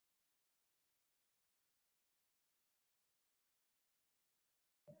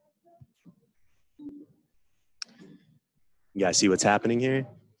You guys see what's happening here?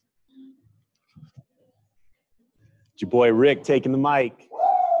 It's your boy Rick taking the mic.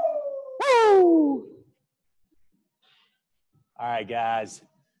 Woo! All right, guys.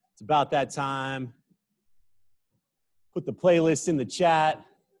 It's about that time. Put the playlist in the chat.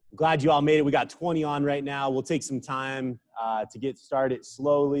 I'm glad you all made it. We got 20 on right now. We'll take some time to get started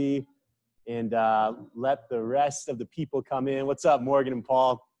slowly and let the rest of the people come in. What's up, Morgan and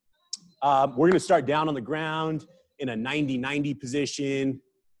Paul? We're going to start down on the ground in a 90-90 position.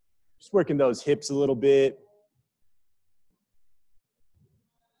 Just working those hips a little bit.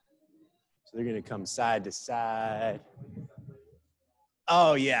 So they're going to come side to side.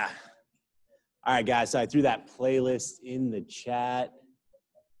 Oh, yeah. All right, guys. So I threw that playlist in the chat.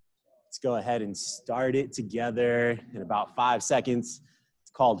 Let's go ahead and start it together in about 5 seconds.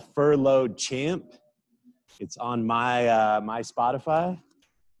 It's called Furloughed Champ. It's on my my Spotify.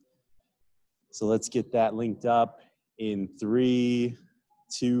 So let's get that linked up in 3,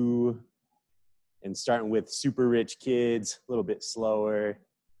 2, and starting with Super Rich Kids, a little bit slower.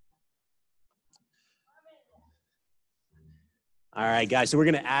 All right, guys, so we're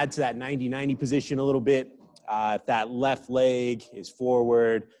going to add to that 90-90 position a little bit. If that left leg is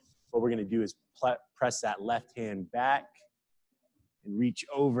forward, what we're going to do is press that left hand back and reach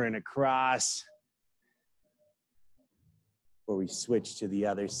over and across before we switch to the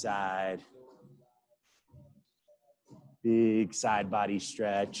other side. Big side body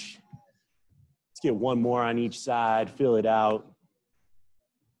stretch. Let's get one more on each side, fill it out.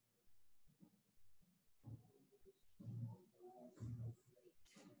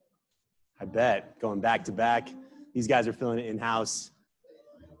 I bet, going back to back. These guys are feeling it in-house.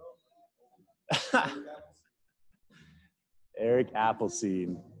 Eric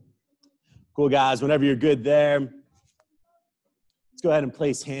Appleseed. Cool, guys. Whenever you're good there, let's go ahead and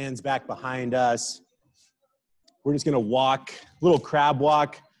place hands back behind us. We're just going to walk, little crab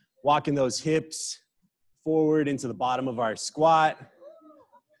walk, walking those hips forward into the bottom of our squat,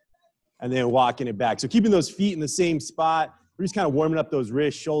 and then walking it back. So keeping those feet in the same spot. We're just kind of warming up those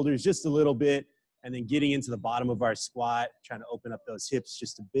wrists, shoulders just a little bit, and then getting into the bottom of our squat, trying to open up those hips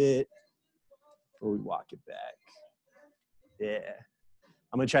just a bit before we walk it back. Yeah.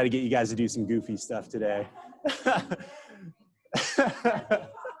 I'm going to try to get you guys to do some goofy stuff today.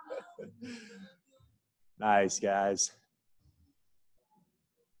 Nice, guys.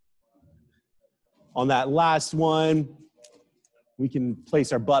 On that last one, we can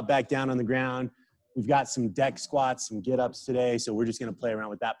place our butt back down on the ground. We've got some deck squats, some get-ups today, so we're just going to play around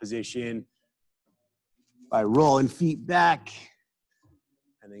with that position by rolling feet back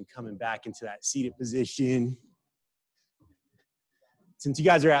and then coming back into that seated position. Since you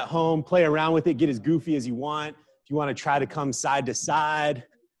guys are at home, play around with it, get as goofy as you want. If you want to try to come side to side,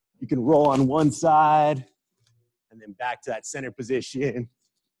 you can roll on one side and then back to that center position.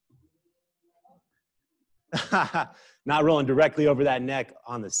 Not rolling directly over that neck,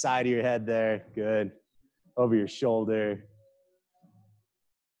 on the side of your head there. Good. Over your shoulder.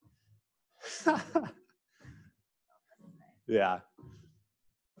 Yeah.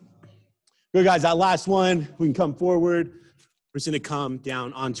 Good, guys. That last one, we can come forward. We're just going to come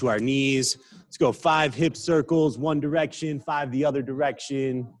down onto our knees. Let's go 5 hip circles, one direction, 5 the other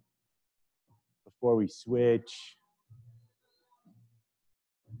direction before we switch.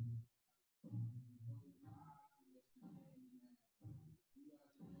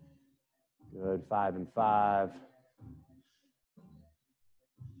 Good, 5 and 5.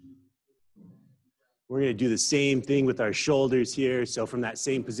 We're going to do the same thing with our shoulders here. So from that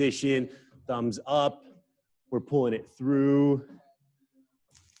same position, thumbs up, we're pulling it through.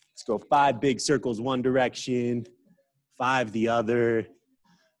 Let's go 5 big circles, one direction, 5 the other.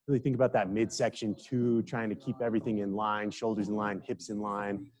 Really think about that midsection too, trying to keep everything in line, shoulders in line, hips in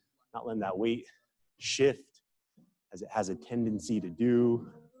line, not letting that weight shift as it has a tendency to do.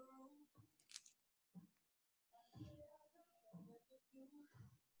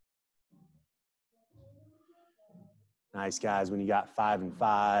 Nice, guys. When you got 5 and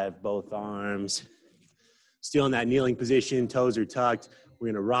 5, both arms. Still in that kneeling position, toes are tucked. We're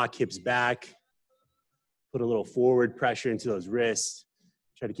going to rock hips back. Put a little forward pressure into those wrists.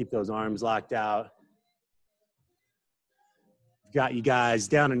 Try to keep those arms locked out. Got you guys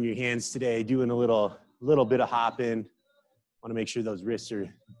down on your hands today, doing a little bit of hopping. Want to make sure those wrists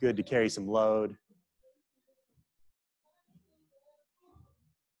are good to carry some load.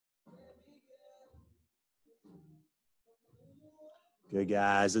 Good,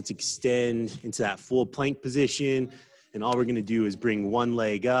 guys. Let's extend into that full plank position. And all we're going to do is bring one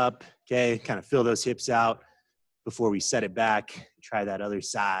leg up, okay? Kind of fill those hips out before we set it back. Try that other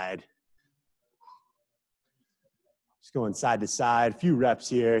side. Just going side to side, a few reps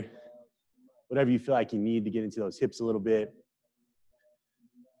here. Whatever you feel like you need to get into those hips a little bit.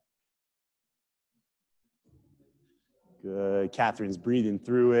 Good. Catherine's breathing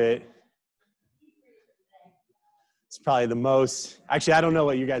through it. It's probably the most, actually, I don't know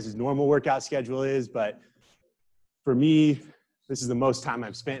what you guys' normal workout schedule is, but for me, this is the most time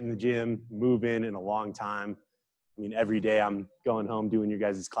I've spent in the gym, moving in a long time. I mean, every day I'm going home doing your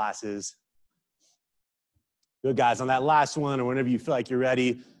guys' classes. Good, guys. On that last one, or whenever you feel like you're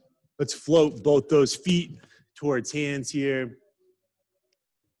ready, let's float both those feet towards hands here.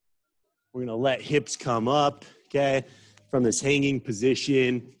 We're gonna let hips come up, okay? From this hanging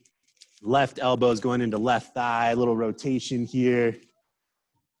position. Left elbow is going into left thigh, a little rotation here.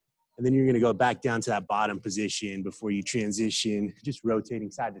 And then you're gonna go back down to that bottom position before you transition, just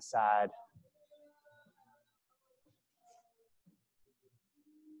rotating side to side.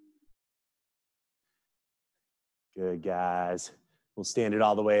 Good, guys. We'll stand it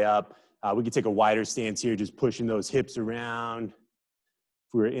all the way up. We can take a wider stance here, just pushing those hips around.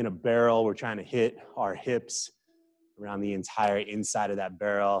 If we were in a barrel, we're trying to hit our hips around the entire inside of that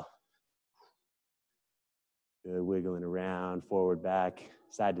barrel. Good, wiggling around, forward, back,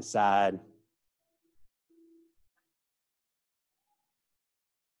 side to side.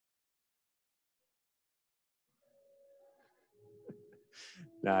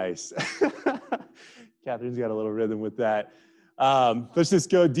 Nice. Catherine's got a little rhythm with that. Let's just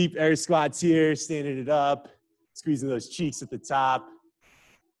go deep air squats here, standing it up, squeezing those cheeks at the top.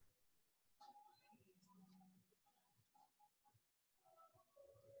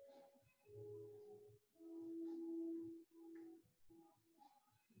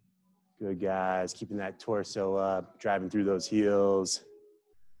 Good, guys. Keeping that torso up, driving through those heels.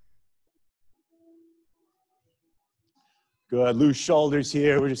 Good. Loose shoulders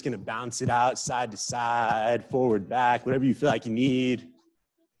here. We're just going to bounce it out side to side, forward, back, whatever you feel like you need.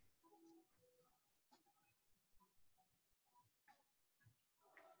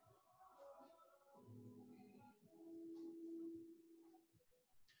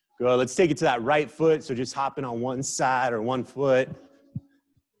 Good. Let's take it to that right foot. So just hopping on one side or one foot.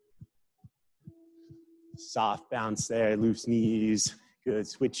 Soft bounce there, loose knees. Good.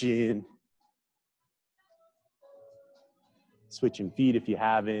 Switching. Switching feet if you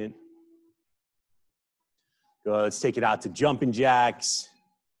haven't. Good. Let's take it out to jumping jacks.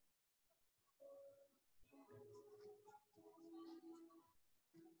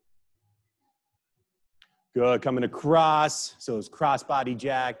 Good. Coming across. So those crossbody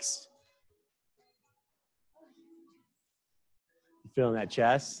jacks. You feeling that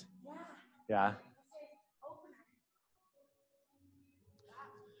chest? Yeah.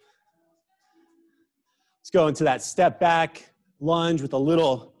 Let's go into that step back lunge with a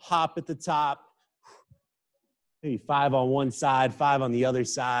little hop at the top. Maybe 5 on one side, 5 on the other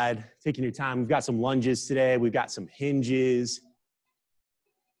side. Taking your time. We've got some lunges today. We've got some hinges.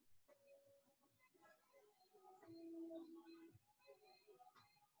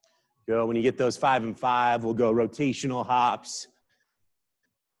 Go. When you get those 5 and 5, we'll go rotational hops.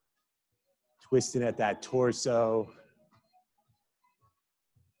 Twisting at that torso.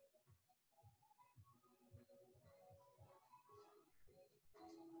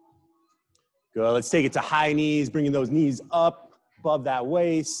 Good. Let's take it to high knees, bringing those knees up above that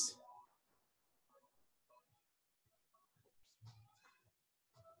waist.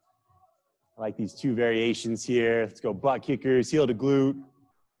 I like these 2 variations here. Let's go butt kickers, heel to glute.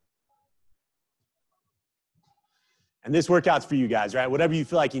 And this workout's for you guys, right? Whatever you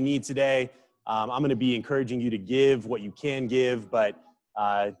feel like you need today. I'm going to be encouraging you to give what you can give, but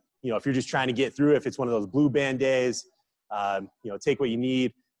if you're just trying to get through, if it's one of those blue band days, take what you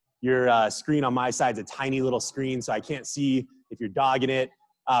need. Your screen on my side is a tiny little screen, so I can't see if you're dogging it.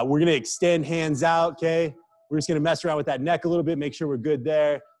 We're going to extend hands out, okay? We're just going to mess around with that neck a little bit, make sure we're good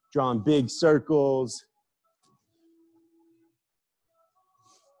there. Drawing big circles.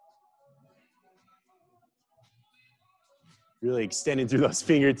 Really extending through those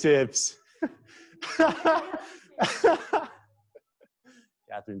fingertips.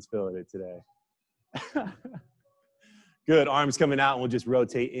 Catherine's feeling it today. Good, arms coming out, and we'll just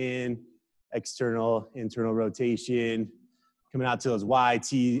rotate in, external, internal rotation. Coming out to those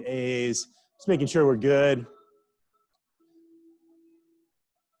YTAs, just making sure we're good.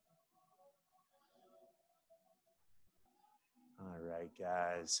 All right,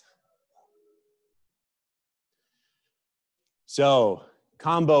 guys. So,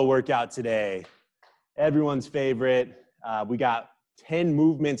 combo workout today. Everyone's favorite. We got 10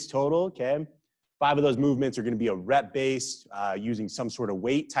 movements total, okay? 5 of those movements are going to be a rep-based, using some sort of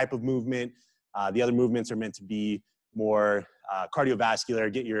weight type of movement. The other movements are meant to be more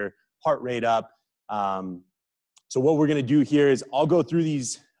cardiovascular, get your heart rate up. So what we're gonna do here is I'll go through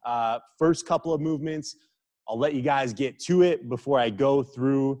these first couple of movements. I'll let you guys get to it before I go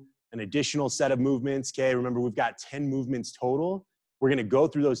through an additional set of movements, okay? Remember, we've got 10 movements total. We're gonna go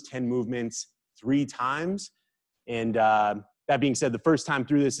through those 10 movements 3 times. And that being said, the first time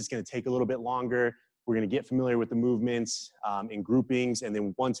through this is gonna take a little bit longer. We're gonna get familiar with the movements and groupings. And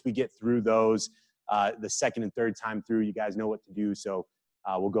then once we get through those, the second and third time through, you guys know what to do. So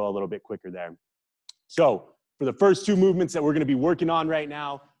we'll go a little bit quicker there. So for the first 2 movements that we're gonna be working on right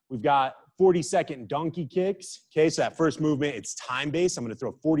now, we've got 40-second donkey kicks. Okay, so that first movement, it's time-based. I'm gonna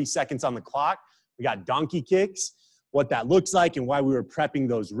throw 40 seconds on the clock. We got donkey kicks, what that looks like and why we were prepping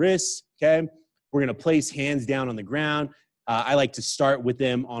those wrists, okay? We're gonna place hands down on the ground. I like to start with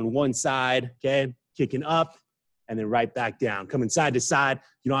them on one side, okay? Kicking up and then right back down. Coming side to side.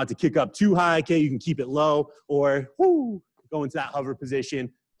 You don't have to kick up too high, okay? You can keep it low or whoo, go into that hover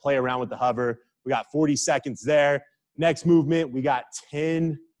position, play around with the hover. We got 40 seconds there. Next movement, we got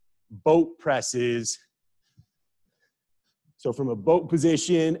 10 boat presses. So from a boat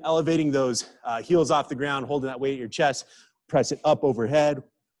position, elevating those heels off the ground, holding that weight at your chest, press it up overhead,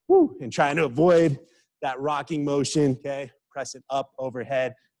 woo, and trying to avoid that rocking motion, okay? Press it up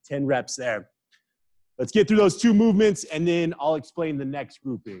overhead, 10 reps there. Let's get through those 2 movements and then I'll explain the next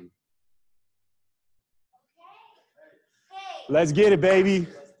grouping. Let's get it, baby.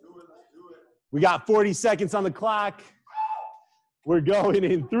 We got 40 seconds on the clock. We're going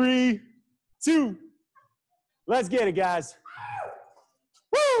in 3, 2. Let's get it, guys.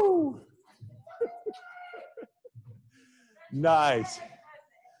 Woo! Nice.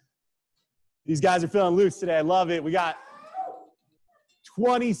 These guys are feeling loose today. I love it. We got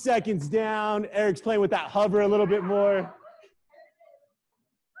 20 seconds down. Eric's playing with that hover a little bit more.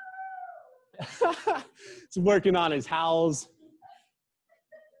 He's working on his howls.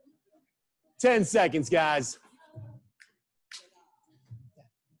 10 seconds, guys.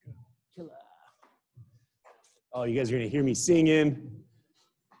 Oh, you guys are gonna hear me singing.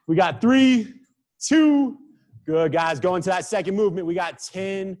 We got 3, 2, good, guys. Going to that second movement, we got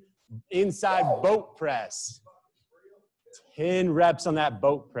 10 inside boat press. 10 reps on that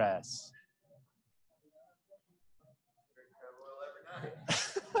boat press.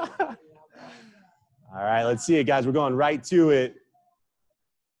 All right, let's see it, guys. We're going right to it.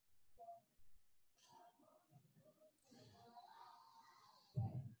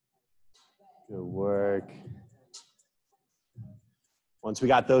 Good work. Once we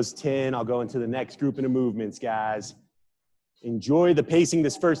got those 10, I'll go into the next grouping of movements, guys. Enjoy the pacing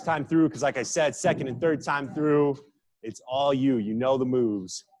this first time through, because like I said, second and third time through, it's all you. You know the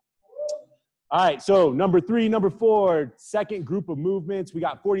moves. All right, so number 3, number 4, second group of movements. We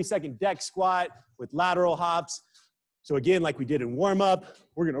got 40-second deck squat with lateral hops. So again, like we did in warm-up,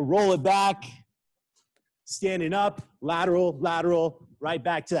 we're gonna roll it back, standing up, lateral, lateral, right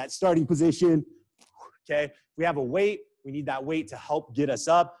back to that starting position. Okay, we have a weight. We need that weight to help get us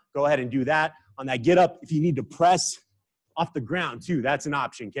up. Go ahead and do that. On that get up, if you need to press off the ground too, that's an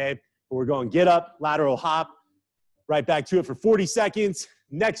option, okay? But we're going get up, lateral hop, right back to it for 40 seconds.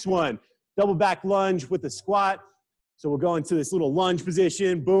 Next one, double back lunge with the squat. So we'll go into this little lunge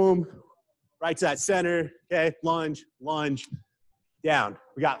position, boom, right to that center, okay? Lunge, lunge, down.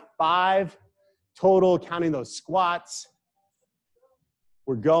 We got 5 total, counting those squats.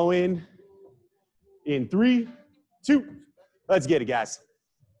 We're going in 3, 2, let's get it, guys.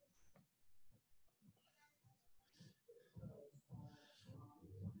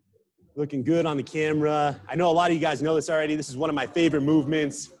 Looking good on the camera. I know a lot of you guys know this already. This is one of my favorite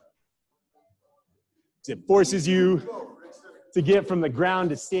movements. It forces you to get from the ground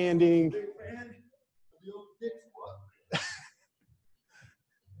to standing.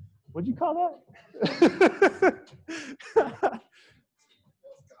 What'd you call that?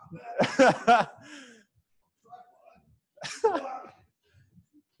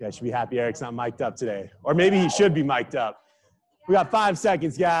 Yeah, I should be happy Eric's not mic'd up today. Or maybe he should be mic'd up. We got 5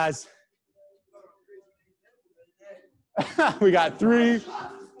 seconds, guys. We got 3,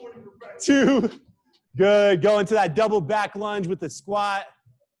 2, good. Go into that double back lunge with the squat.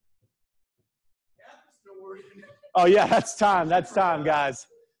 Oh yeah, that's time, guys.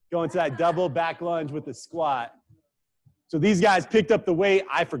 Go into that double back lunge with the squat. So these guys picked up the weight.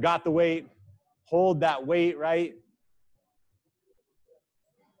 I forgot the weight. Hold that weight, right?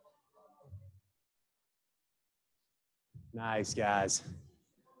 Nice, guys.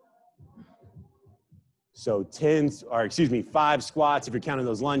 So 5 squats. If you're counting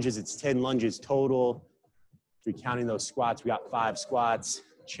those lunges, it's 10 lunges total. If you're counting those squats, we got 5 squats.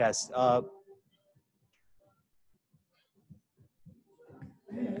 Chest up.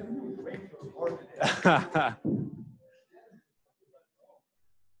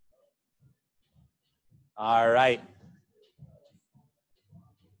 All right.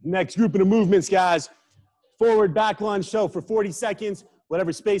 Next grouping of movements, guys. Forward back lunge. So for 40 seconds,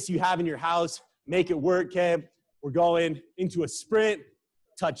 whatever space you have in your house, make it work, okay? We're going into a sprint,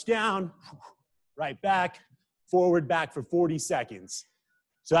 touchdown, right back, forward back for 40 seconds.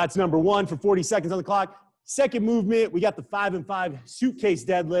 So that's number one for 40 seconds on the clock. Second movement, we got the 5 and 5 suitcase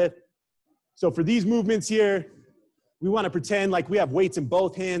deadlift. So for these movements here, we want to pretend like we have weights in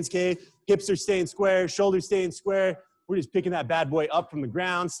both hands, okay? Hips are staying square, shoulders staying square. We're just picking that bad boy up from the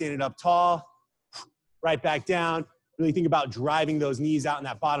ground, standing up tall, right back down. Really think about driving those knees out in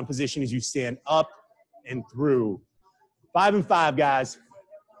that bottom position as you stand up and through. 5 and 5, guys.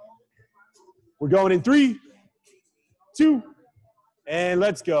 We're going in 3, 2, and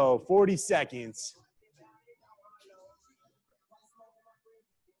let's go. 40 seconds.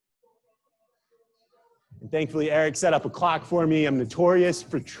 And thankfully, Eric set up a clock for me. I'm notorious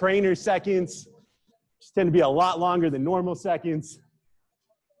for trainer seconds. Just tend to be a lot longer than normal seconds.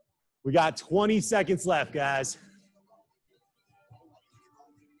 We got 20 seconds left, guys.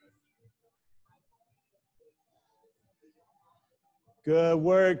 Good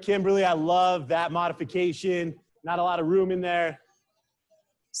work, Kimberly. I love that modification. Not a lot of room in there.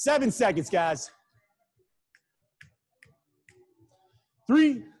 7 seconds, guys.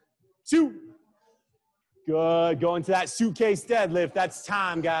 3, 2. Good. Going to that suitcase deadlift. That's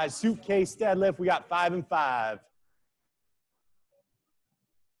time, guys. Suitcase deadlift. We got 5 and 5.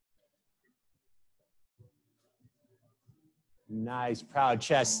 Nice, proud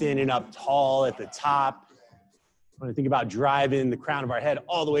chest, standing up tall at the top. I want to think about driving the crown of our head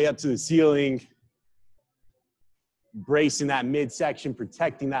all the way up to the ceiling. Bracing that midsection,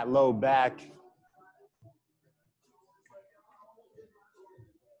 protecting that low back.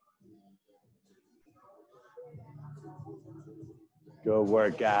 Good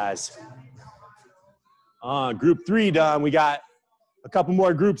work, guys. Group 3 done. We got a couple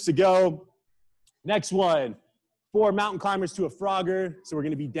more groups to go. Next one, 4 mountain climbers to a frogger. So we're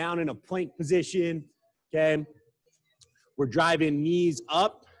going to be down in a plank position, okay? We're driving knees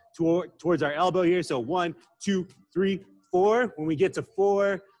up towards our elbow here. So 1, 2, 3, 4. When we get to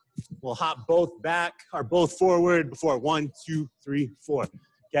 4, we'll hop both back or both forward before 1, 2, 3, 4.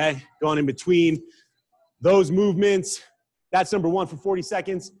 Okay, going in between those movements. That's number 1 for 40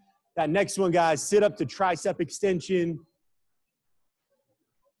 seconds. That next one, guys, sit up to tricep extension.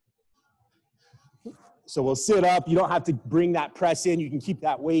 So we'll sit up. You don't have to bring that press in. You can keep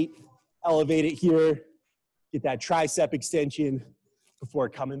that weight, elevate it here, get that tricep extension before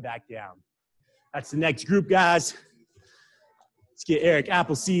coming back down. That's the next group, guys. Let's get Eric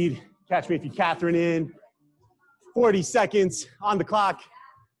Appleseed. Catch me if you Catherine in. 40 seconds on the clock.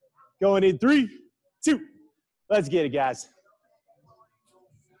 Going in 3, 2. Let's get it, guys.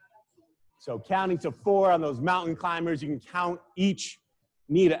 So counting to 4 on those mountain climbers. You can count each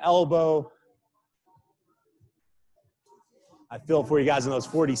knee to elbow. I feel for you guys in those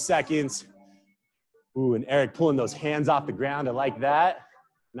 40 seconds. Ooh, and Eric pulling those hands off the ground. I like that.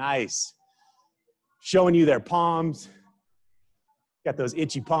 Nice. Showing you their palms. Got those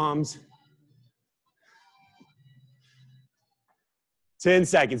itchy palms. 10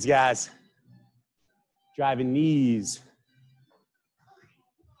 seconds, guys. Driving knees.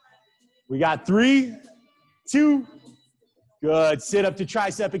 We got 3, 2. Good. Sit up to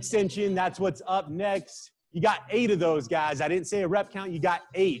tricep extension. That's what's up next. You got 8 of those, guys. I didn't say a rep count. You got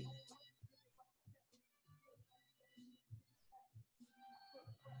 8.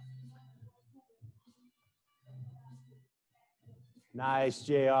 Nice,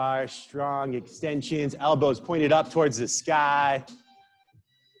 JR. Strong extensions. Elbows pointed up towards the sky.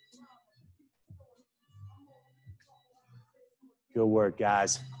 Good work,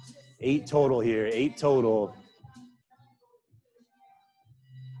 guys. 8 total here. 8 total.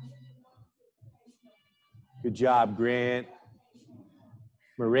 Good job, Grant.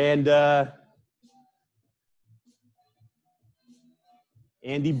 Miranda.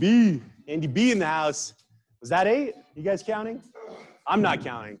 Andy B. Andy B in the house. Was that 8? You guys counting? I'm not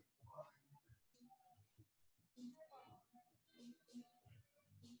counting.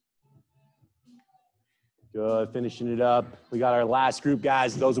 Good, finishing it up. We got our last group,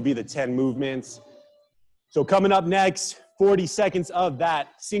 guys. Those will be the 10 movements. So coming up next, 40 seconds of that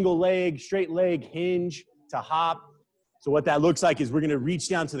single leg, straight leg hinge to hop. So what that looks like is we're gonna reach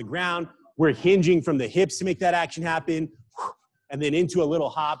down to the ground. We're hinging from the hips to make that action happen. And then into a little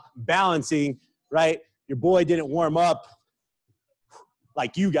hop, balancing, right? Your boy didn't warm up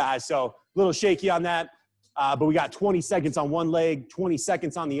like you guys, so a little shaky on that. But we got 20 seconds on one leg, 20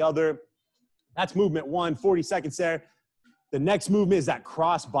 seconds on the other. That's movement 1, 40 seconds there. The next movement is that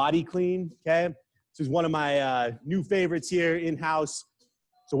crossbody clean, okay? This is one of my new favorites here in-house.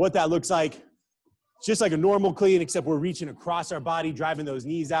 So what that looks like, it's just like a normal clean, except we're reaching across our body, driving those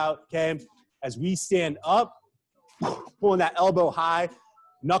knees out, okay? As we stand up, pulling that elbow high,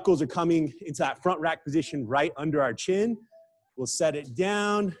 knuckles are coming into that front rack position right under our chin. We'll set it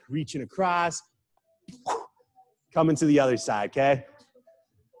down, reaching across, coming to the other side, okay?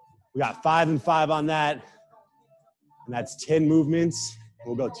 We got 5 and 5 on that, and that's 10 movements.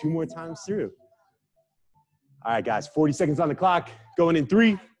 We'll go 2 more times through. All right, guys, 40 seconds on the clock. Going in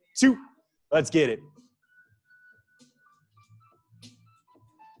 3, 2, let's get it.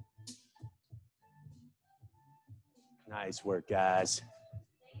 Nice work, guys.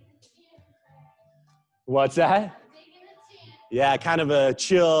 What's that? Yeah, kind of a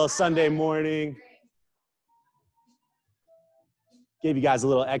chill Sunday morning. Gave you guys a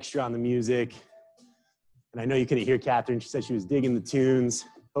little extra on the music. And I know you couldn't hear Catherine. She said she was digging the tunes.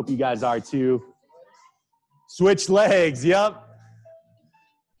 Hope you guys are too. Switch legs, yep.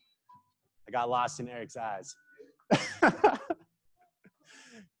 I got lost in Eric's eyes.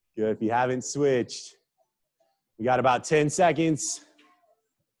 Good, if you haven't switched. We got about 10 seconds.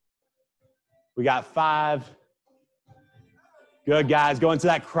 We got 5. Good, guys, going to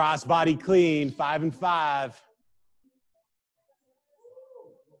that crossbody clean, 5 and 5.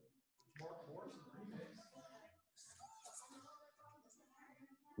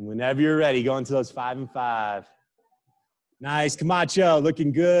 Whenever you're ready, go into those 5 and 5. Nice, Camacho,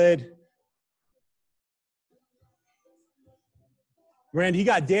 looking good. Miranda, you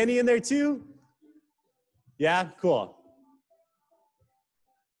got Danny in there too? Yeah, cool.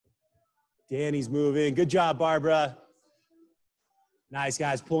 Danny's moving. Good job, Barbara. Nice,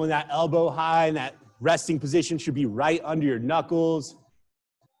 guys, pulling that elbow high, and that resting position should be right under your knuckles.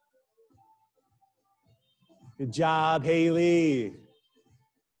 Good job, Haley.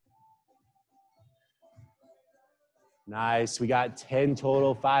 Nice, we got 10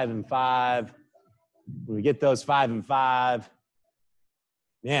 total, 5 and 5. When we get those 5 and 5,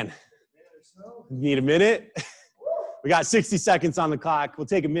 man, need a minute? We got 60 seconds on the clock. We'll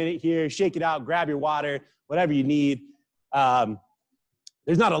take a minute here, shake it out, grab your water, whatever you need.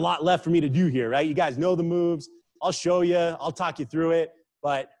 There's not a lot left for me to do here, right? You guys know the moves. I'll show you, I'll talk you through it,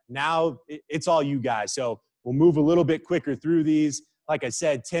 but now it's all you guys. So we'll move a little bit quicker through these. Like I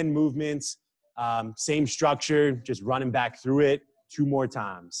said, 10 movements. Same structure, just running back through it 2 more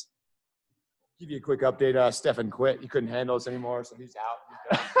times. Give you a quick update. Stefan quit. He couldn't handle us anymore, so he's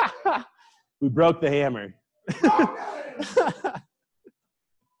out. We broke the hammer.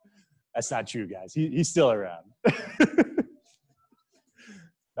 That's not true, guys. He's still around.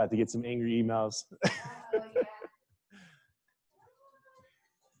 About to get some angry emails.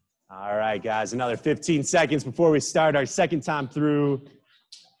 All right, guys, another 15 seconds before we start our second time through.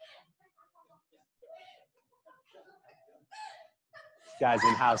 Guys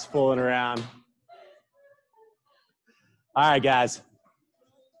in-house fooling around. All right, guys.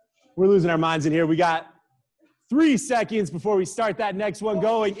 We're losing our minds in here. We got 3 seconds before we start that next one,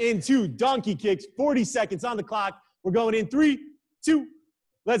 going into donkey kicks. 40 seconds on the clock. We're going in 3, 2,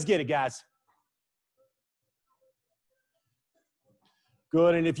 let's get it, guys.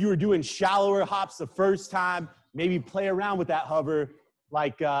 Good, and if you were doing shallower hops the first time, maybe play around with that hover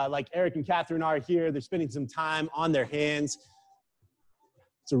like Eric and Catherine are here. They're spending some time on their hands.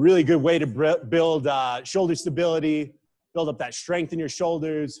 It's a really good way to build shoulder stability, build up that strength in your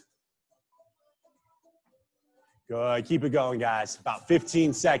shoulders. Good, keep it going, guys. About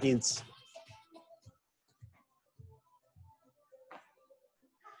 15 seconds.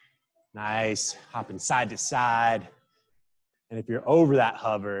 Nice, hopping side to side. And if you're over that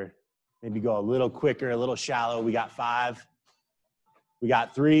hover, maybe go a little quicker, a little shallow. We got 5. We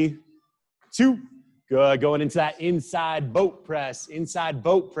got 3, 2. Good, going into that inside boat press,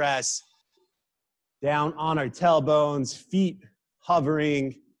 down on our tailbones, feet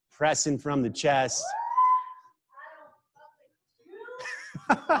hovering, pressing from the chest.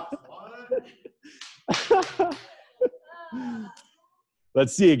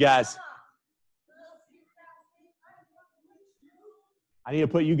 Let's see it, guys. I need to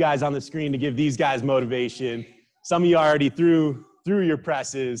put you guys on the screen to give these guys motivation. Some of you are already through your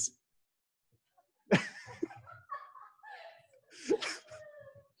presses.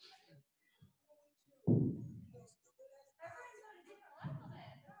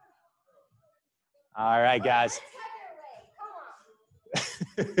 All right, guys.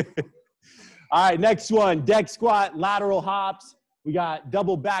 All right, next one, deck squat, lateral hops. We got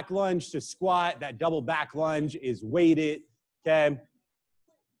double back lunge to squat. That double back lunge is weighted, okay?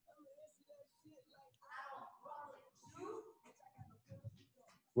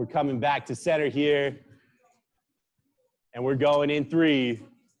 We're coming back to center here. And we're going in 3,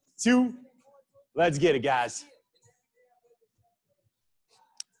 2, let's get it, guys.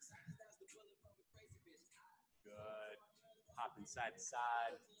 Good. Hopping side to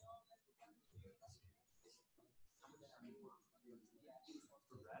side.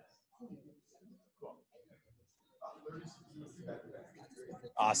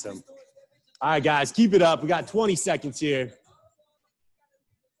 Awesome. All right, guys, keep it up. We got 20 seconds here.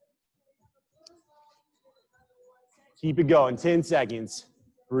 Keep it going, 10 seconds.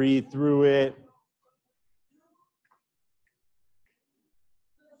 Breathe through it.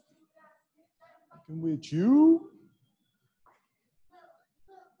 I'm with you.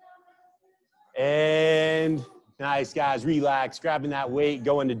 And nice, guys, relax. Grabbing that weight,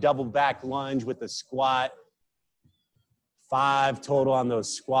 going to double back lunge with the squat. 5 total on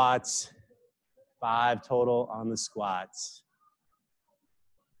those squats. 5 total on the squats.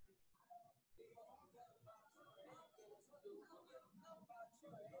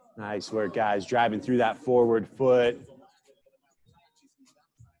 Nice work, guys. Driving through that forward foot.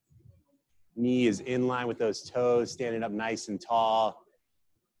 Knee is in line with those toes, standing up nice and tall.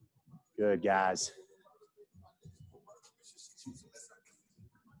 Good, guys.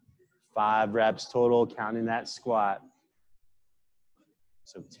 5 reps total, counting that squat.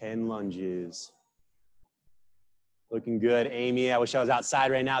 So 10 lunges. Looking good, Amy. I wish I was outside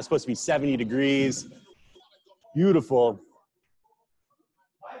right now. It's supposed to be 70 degrees. Beautiful.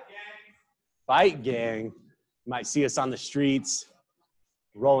 Fight gang. You might see us on the streets,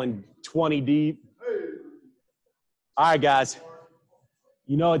 rolling 20 deep. All right, guys.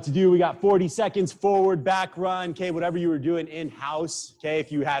 You know what to do. We got 40 seconds forward, back run. Okay, whatever you were doing in-house. Okay,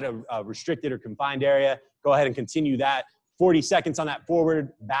 if you had a restricted or confined area, go ahead and continue that. 40 seconds on that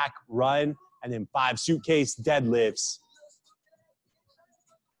forward, back run, and then 5 suitcase deadlifts.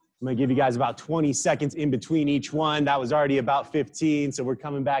 I'm gonna give you guys about 20 seconds in between each one. That was already about 15, so we're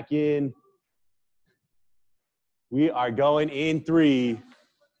coming back in. We are going in 3,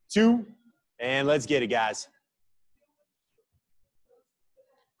 2, and let's get it, guys.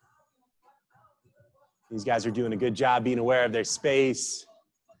 These guys are doing a good job being aware of their space,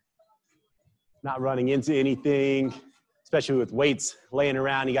 not running into anything, especially with weights laying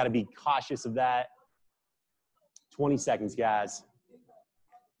around. You got to be cautious of that. 20 seconds, guys.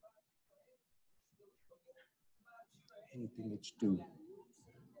 Anything that you do.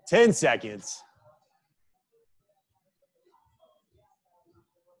 10 seconds.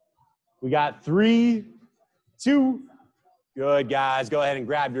 We got 3, 2. Good, guys. Go ahead and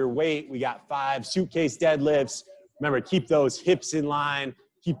grab your weight. We got 5 suitcase deadlifts. Remember, keep those hips in line.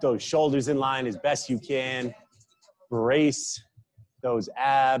 Keep those shoulders in line as best you can. Brace those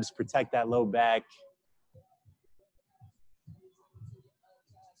abs. Protect that low back.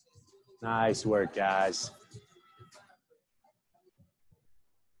 Nice work, guys.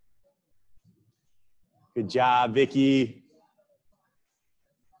 Good job, Vicky.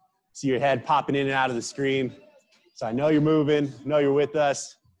 See your head popping in and out of the screen. So I know you're moving, I know you're with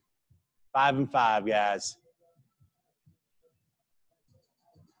us. 5 and 5, guys.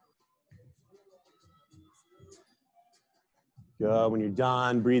 Good. When you're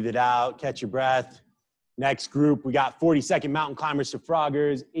done, breathe it out, catch your breath. Next group, we got 40-second mountain climbers to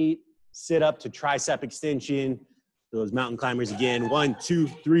froggers, 8 sit-up to tricep extension. Those mountain climbers again, 1, 2,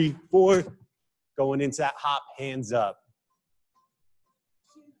 3, 4. Going into that hop, hands up.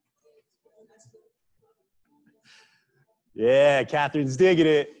 Yeah, Catherine's digging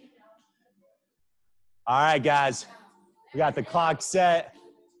it. All right, guys. We got the clock set.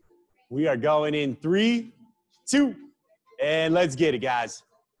 We are going in 3, 2, and let's get it, guys.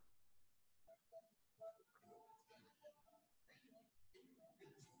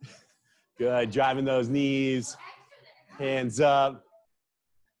 Good, driving those knees. Hands up.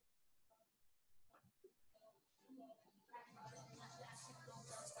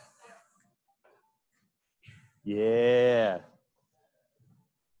 Yeah.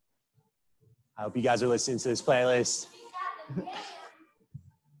 I hope you guys are listening to this playlist.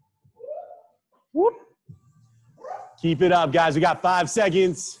 Whoop. Keep it up, guys. We got 5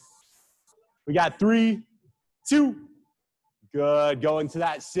 seconds. We got 3, 2. Good. Going to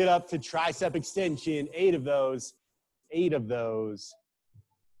that sit up to tricep extension. 8 of those. 8 of those.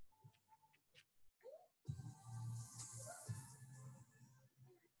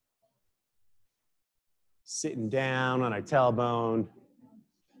 Sitting down on our tailbone.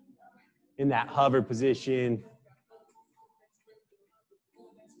 In that hover position.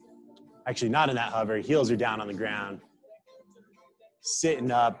 Actually, not in that hover. Heels are down on the ground. Sitting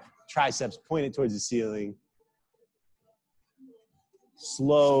up, triceps pointed towards the ceiling.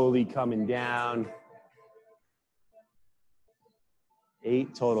 Slowly coming down.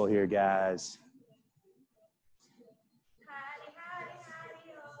 8 total here, guys.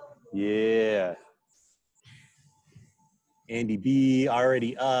 Yeah. Andy B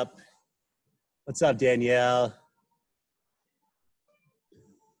already up. What's up, Danielle?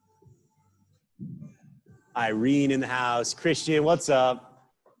 Irene in the house. Christian, what's up?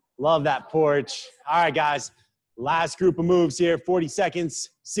 Love that porch. All right, guys. Last group of moves here. 40 seconds.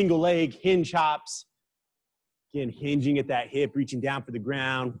 Single leg hinge hops. Again, hinging at that hip, reaching down for the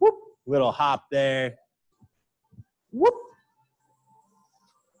ground. Whoop. Little hop there. Whoop.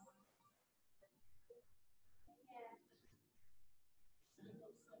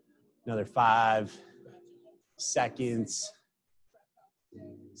 Another 5 seconds.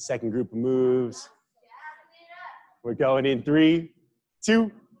 Second group of moves. We're going in 3,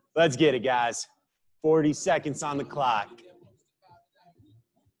 2. Let's get it, guys. 40 seconds on the clock.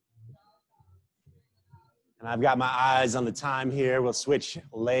 And I've got my eyes on the time here. We'll switch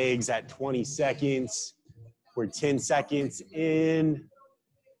legs at 20 seconds. We're 10 seconds in.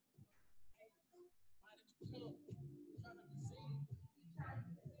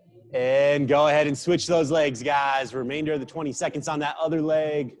 And go ahead and switch those legs, guys. Remainder of the 20 seconds on that other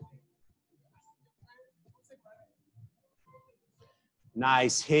leg.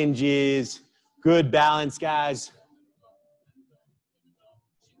 Nice hinges. Good balance, guys.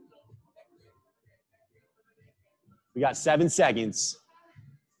 We got 7 seconds.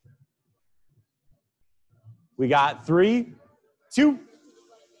 We got 3, 2,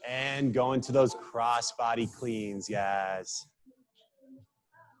 and going to those crossbody cleans, guys.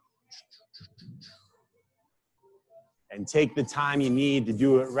 And take the time you need to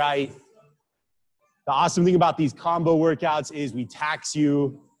do it right. The awesome thing about these combo workouts is we tax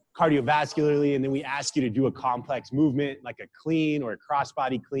you cardiovascularly, and then we ask you to do a complex movement like a clean or a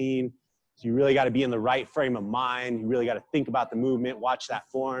crossbody clean. So you really got to be in the right frame of mind. You really got to think about the movement, watch that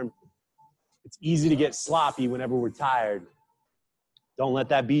form. It's easy to get sloppy whenever we're tired. Don't let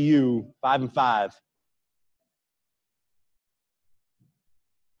that be you. 5 and 5.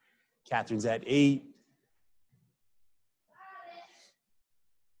 Catherine's at 8.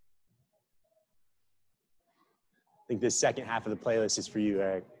 I think this second half of the playlist is for you,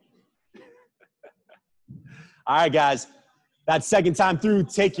 Eric. All right, guys. That second time through,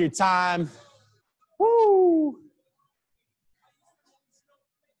 take your time. Woo!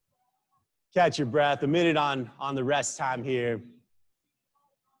 Catch your breath. A minute on the rest time here.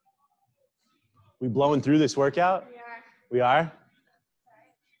 We blowing through this workout? We are?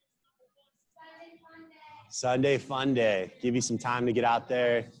 Sunday fun day. Give you some time to get out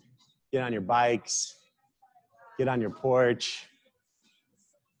there, get on your bikes, get on your porch.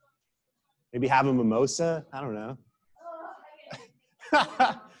 Maybe have a mimosa? I don't know.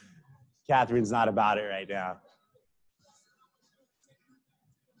 Catherine's not about it right now.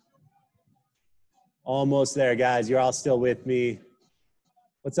 Almost there, guys. You're all still with me.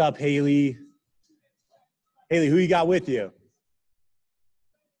 What's up, Haley? Haley, who you got with you?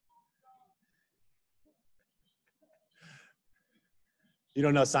 You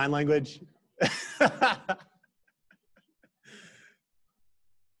don't know sign language?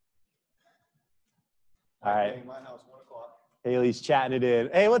 All right. Haley's chatting it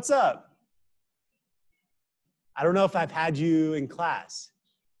in. Hey, what's up? I don't know if I've had you in class.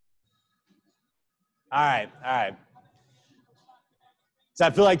 All right, all right. Does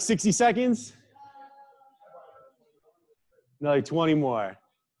that feel like 60 seconds? Another 20 more.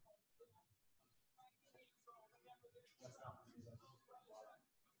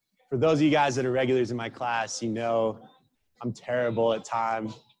 For those of you guys that are regulars in my class, you know I'm terrible at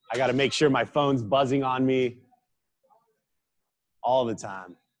time. I got to make sure my phone's buzzing on me all the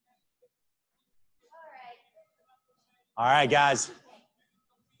time. All right, guys.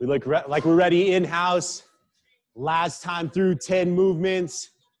 We look like we're ready in-house. Last time through 10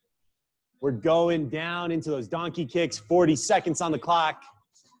 movements. We're going down into those donkey kicks. 40 seconds on the clock.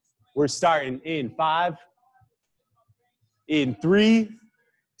 We're starting in 5, in 3,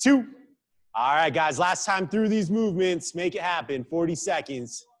 2. All right, guys. Last time through these movements. Make it happen. 40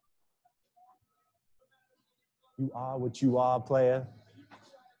 seconds. You are what you are, player.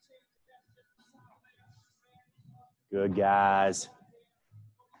 Good, guys.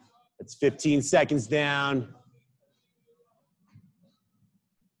 It's 15 seconds down.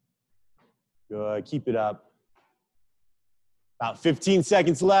 Good, keep it up. About 15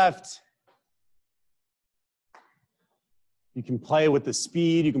 seconds left. You can play with the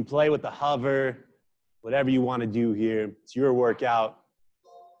speed, you can play with the hover, whatever you want to do here. It's your workout.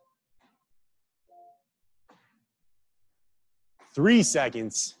 3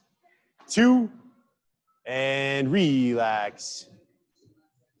 seconds. 2, and relax.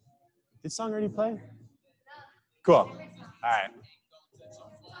 Did song already play? Cool. All right.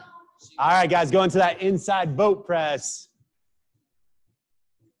 All right, guys, go into that inside boat press.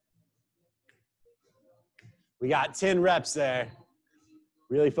 We got 10 reps there.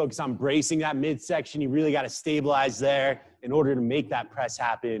 Really focus on bracing that midsection. You really got to stabilize there in order to make that press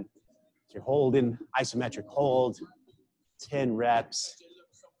happen. So you're holding isometric hold, 10 reps.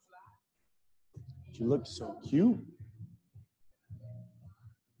 You look so cute.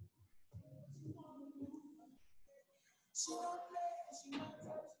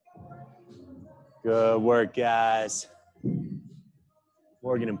 Good work, guys.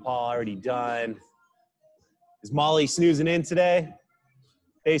 Morgan and Paul already done. Is Molly snoozing in today?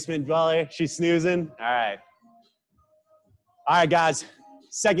 Basement dweller, she's snoozing? All right. All right, guys.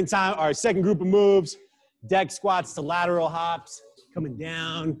 Second group of moves. Deck squats to lateral hops. Coming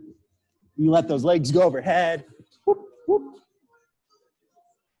down. You let those legs go overhead. Whoop, whoop.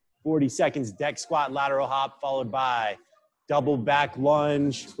 40 seconds deck squat, lateral hop, followed by double back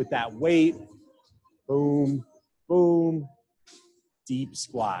lunge with that weight. Boom, boom. Deep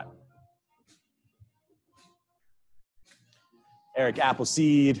squat. Eric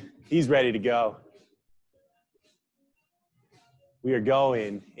Appleseed, he's ready to go. We are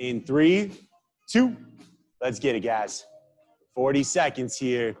going in 3, 2. Let's get it, guys. 40 seconds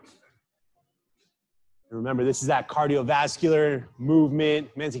here. And remember, this is that cardiovascular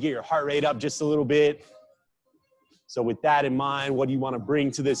movement, meant to get your heart rate up just a little bit. So with that in mind, what do you want to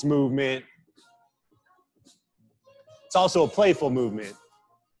bring to this movement? It's also a playful movement.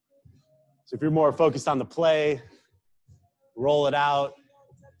 So if you're more focused on the play, roll it out.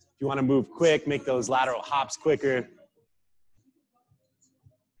 If you want to move quick, make those lateral hops quicker.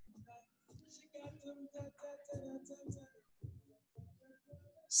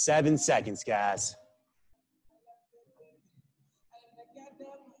 Seven seconds, guys.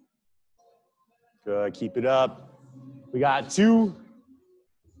 Good, keep it up. We got 2.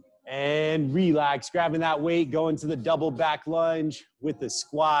 And relax, grabbing that weight, going to the double back lunge with the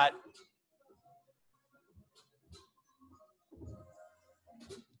squat.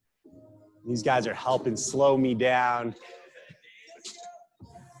 These guys are helping slow me down.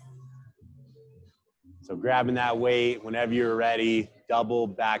 So grabbing that weight whenever you're ready, double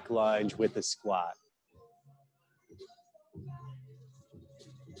back lunge with the squat.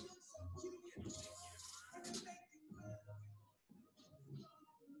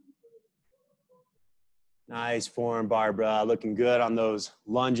 Nice form, Barbara. Looking good on those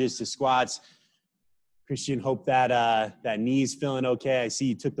lunges to squats. Christian, hope that that knee's feeling okay. I see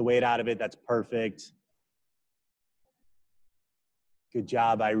you took the weight out of it. That's perfect. Good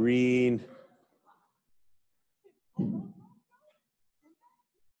job, Irene.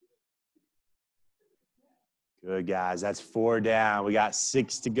 Good, guys. That's 4 down. We got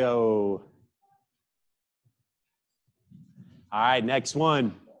 6 to go. All right, next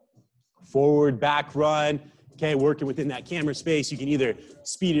one. Forward back run. Okay, working within that camera space. You can either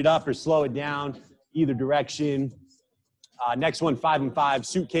speed it up or slow it down, either direction. Next one, 5 and 5,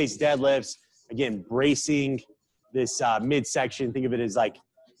 suitcase deadlifts. Again, bracing this midsection. Think of it as like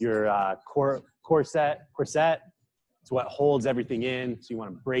your corset. It's what holds everything in. So you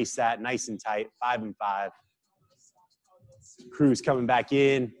want to brace that nice and tight. 5 and 5. Crew's coming back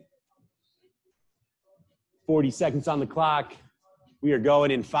in. 40 seconds on the clock. We are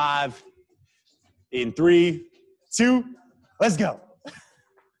going in 5, in 3, 2, let's go.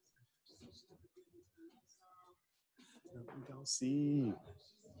 Don't see.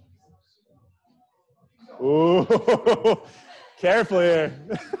 Ooh, careful here.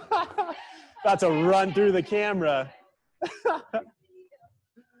 About to run through the camera. I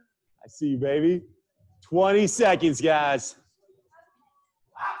see you, baby. 20 seconds, guys.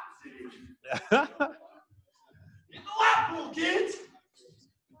 Get the lap pool, kids.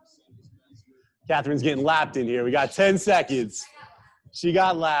 Catherine's getting lapped in here. We got 10 seconds. She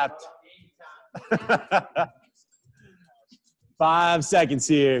got lapped. 5 seconds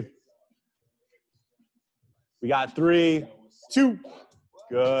here. We got 3, 2.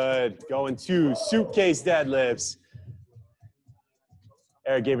 Good. Going 2 suitcase deadlifts.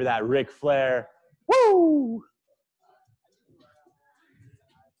 Eric gave her that Ric Flair. Woo!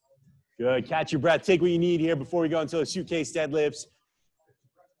 Good. Catch your breath. Take what you need here before we go into the suitcase deadlifts.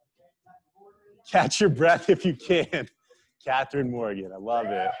 Catch your breath if you can. Catherine Morgan. I love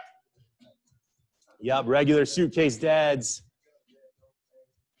it. Yep, regular suitcase deads.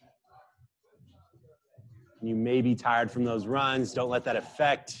 You may be tired from those runs. Don't let that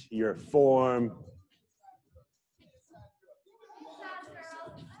affect your form.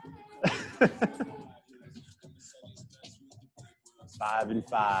 5 and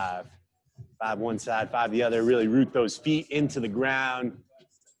 5. 5 one side, 5 the other. Really root those feet into the ground.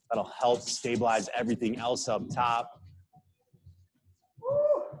 That'll help stabilize everything else up top.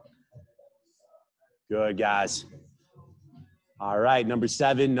 Good, guys. All right, number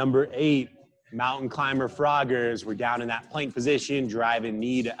 7, number 8, mountain climber froggers. We're down in that plank position, driving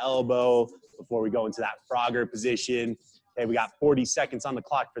knee to elbow before we go into that frogger position. Okay, we got 40 seconds on the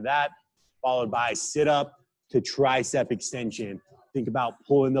clock for that, followed by sit up to tricep extension. Think about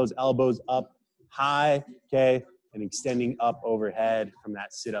pulling those elbows up high, okay, and extending up overhead from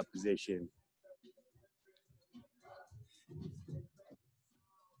that sit up position.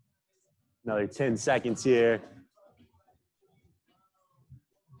 Another 10 seconds here.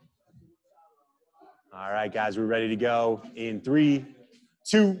 All right, guys, we're ready to go in 3,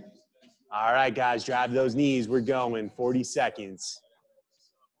 2. All right, guys, drive those knees. We're going 40 seconds.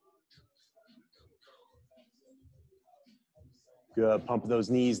 Good, pump those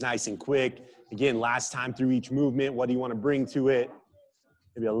knees nice and quick. Again, last time through each movement, what do you want to bring to it?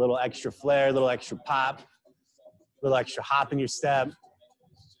 Maybe a little extra flair, a little extra pop, a little extra hop in your step.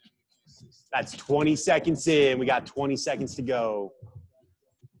 That's 20 seconds in. We got 20 seconds to go.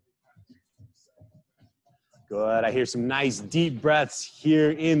 Good. I hear some nice deep breaths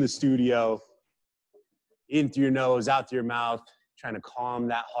here in the studio. In through your nose, out through your mouth, trying to calm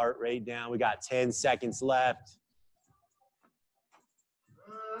that heart rate down. We got 10 seconds left.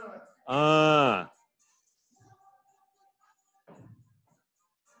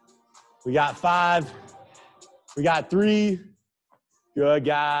 We got 5. We got 3. Good,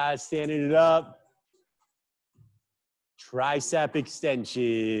 guys. Standing it up. Tricep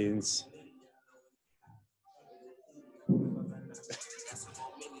extensions.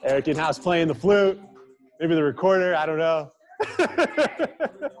 Eric in-house playing the flute. Maybe the recorder, I don't know.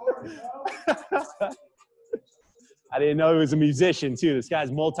 I didn't know he was a musician too. This guy's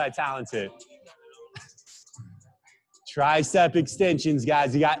multi-talented. Tricep extensions,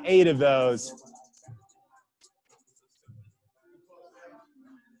 guys. You got 8 of those.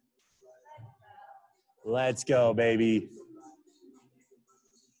 Let's go, baby.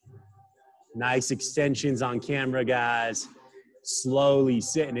 Nice extensions on camera, guys. Slowly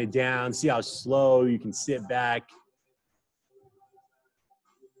sitting it down. See how slow you can sit back.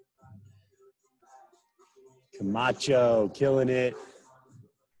 Camacho, killing it.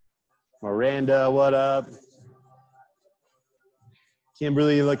 Miranda, what up?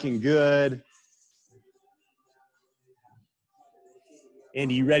 Kimberly, looking good.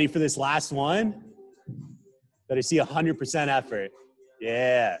 Andy, you ready for this last one? Better see 100% effort.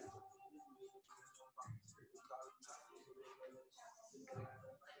 Yeah.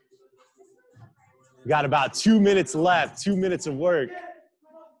 We got about 2 minutes left, 2 minutes of work.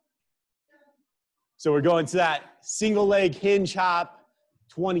 So we're going to that single leg hinge hop,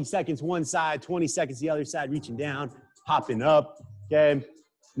 20 seconds one side, 20 seconds the other side, reaching down, hopping up, okay?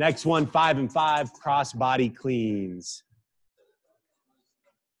 Next one, 5 and 5, crossbody cleans.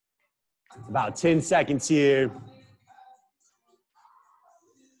 About 10 seconds here.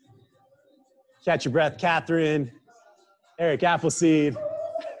 Catch your breath, Catherine. Eric Appleseed.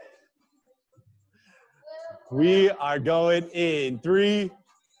 We are going in 3,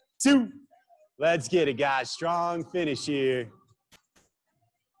 2. Let's get it, guys. Strong finish here.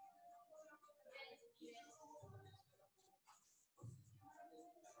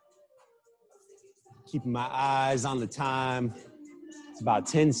 Keeping my eyes on the time. It's about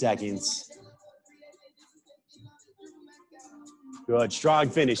 10 seconds. Good, strong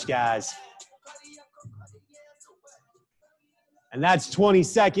finish, guys. And that's 20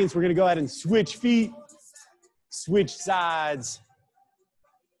 seconds. We're gonna go ahead and switch feet, switch sides.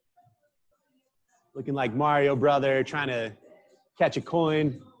 Looking like Mario brother trying to catch a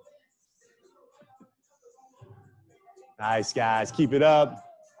coin. Nice, guys, keep it up.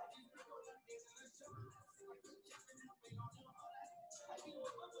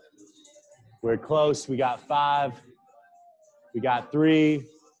 We're close, we got 5, we got 3,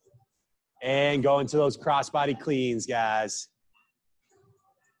 and go into those crossbody cleans, guys.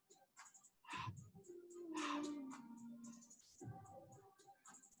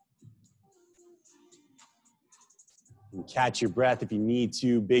 And catch your breath if you need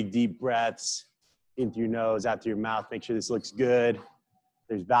to, big deep breaths, in through your nose, out through your mouth. Make sure this looks good.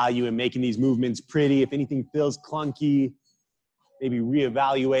 There's value in making these movements pretty. If anything feels clunky, maybe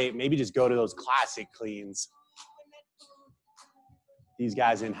reevaluate, maybe just go to those classic cleans. These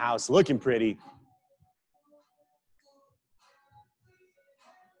guys in-house looking pretty.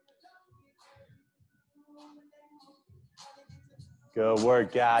 Good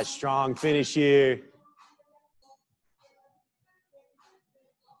work, guys. Strong finish here.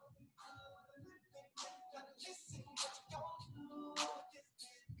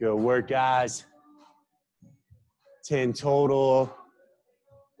 Good work, guys. 10 total.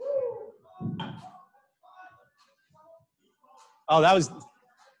 Oh, that was,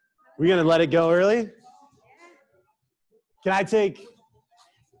 we're gonna let it go early? Can I take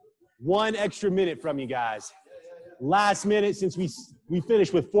 1 extra minute from you guys? Last minute, since we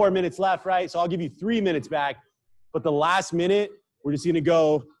finished with 4 minutes left, right? So I'll give you 3 minutes back. But the last minute, we're just gonna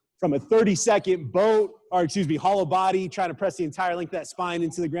go from a 30-second hollow body, trying to press the entire length of that spine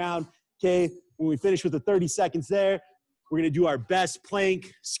into the ground, okay? When we finish with the 30 seconds there, we're gonna do our best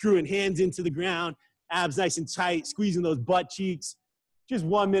plank, screwing hands into the ground, abs nice and tight, squeezing those butt cheeks. Just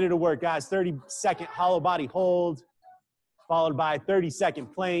 1 minute of work, guys. 30-second hollow body hold, followed by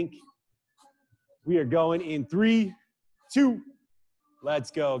 30-second plank. We are going in 3, 2, let's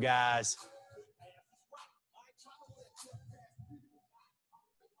go, guys.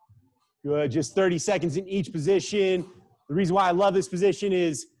 Good, just 30 seconds in each position. The reason why I love this position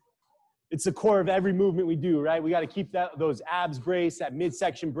is it's the core of every movement we do, right? We got to keep those abs braced, that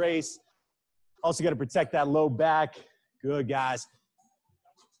midsection brace. Also got to protect that low back. Good, guys.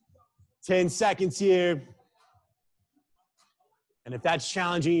 10 seconds here. And if that's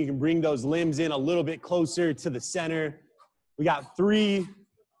challenging, you can bring those limbs in a little bit closer to the center. We got 3,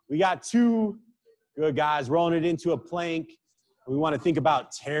 we got 2. Good, guys, rolling it into a plank. We want to think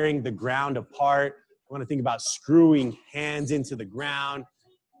about tearing the ground apart. We want to think about screwing hands into the ground.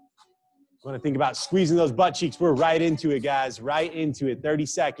 We want to think about squeezing those butt cheeks. We're right into it, guys, right into it. 30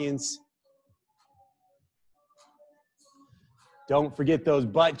 seconds. Don't forget those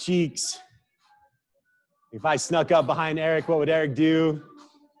butt cheeks. If I snuck up behind Eric, what would Eric do?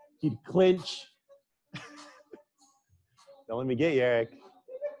 He'd clinch. Don't let me get you, Eric.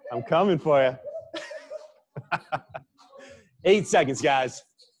 I'm coming for you. 8 seconds, guys.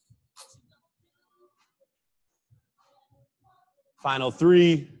 Final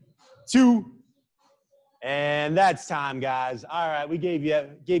 3, 2, and that's time, guys. All right, we gave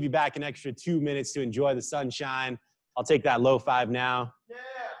you back an extra 2 minutes to enjoy the sunshine. I'll take that low 5 now. Yeah.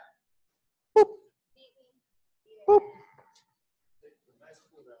 Boop. Boop.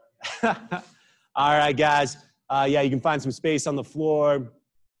 All right, guys. Yeah, you can find some space on the floor.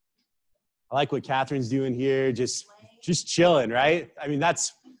 I like what Catherine's doing here, just chilling, right? I mean,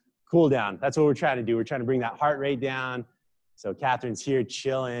 that's cool down. That's what we're trying to do. We're trying to bring that heart rate down. So Catherine's here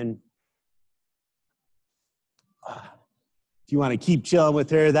chilling. If you want to keep chilling with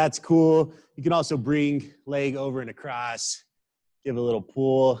her, that's cool. You can also bring leg over and across, give a little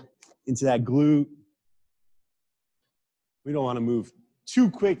pull into that glute. We don't want to move too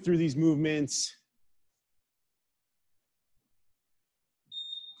quick through these movements.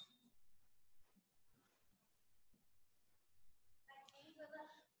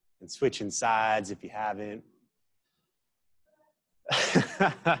 And switching sides if you haven't.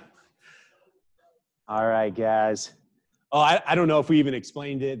 All right, guys. Oh, I don't know if we even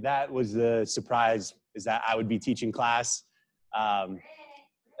explained it. That was the surprise, is that I would be teaching class.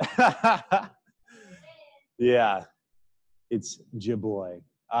 Yeah, it's Jaboy.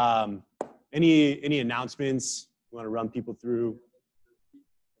 Any announcements you want to run people through?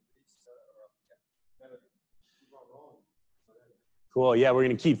 Cool. Yeah, we're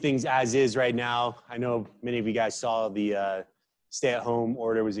going to keep things as is right now. I know many of you guys saw the stay-at-home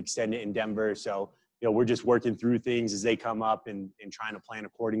order was extended in Denver. So, you know, we're just working through things as they come up and trying to plan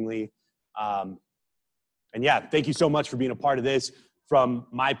accordingly. And yeah, thank you so much for being a part of this. From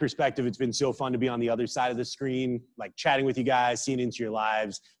my perspective, it's been so fun to be on the other side of the screen, like chatting with you guys, seeing into your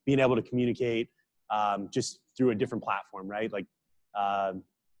lives, being able to communicate just through a different platform, right? Like,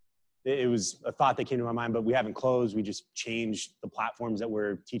 it was a thought that came to my mind, but we haven't closed. We just changed the platforms that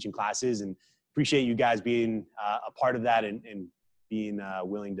we're teaching classes, and appreciate you guys being a part of that and being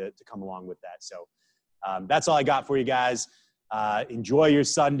willing to come along with that. So that's all I got for you guys. Enjoy your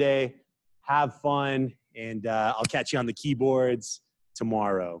Sunday. Have fun. And I'll catch you on the keyboards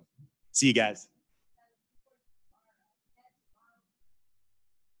tomorrow. See you guys.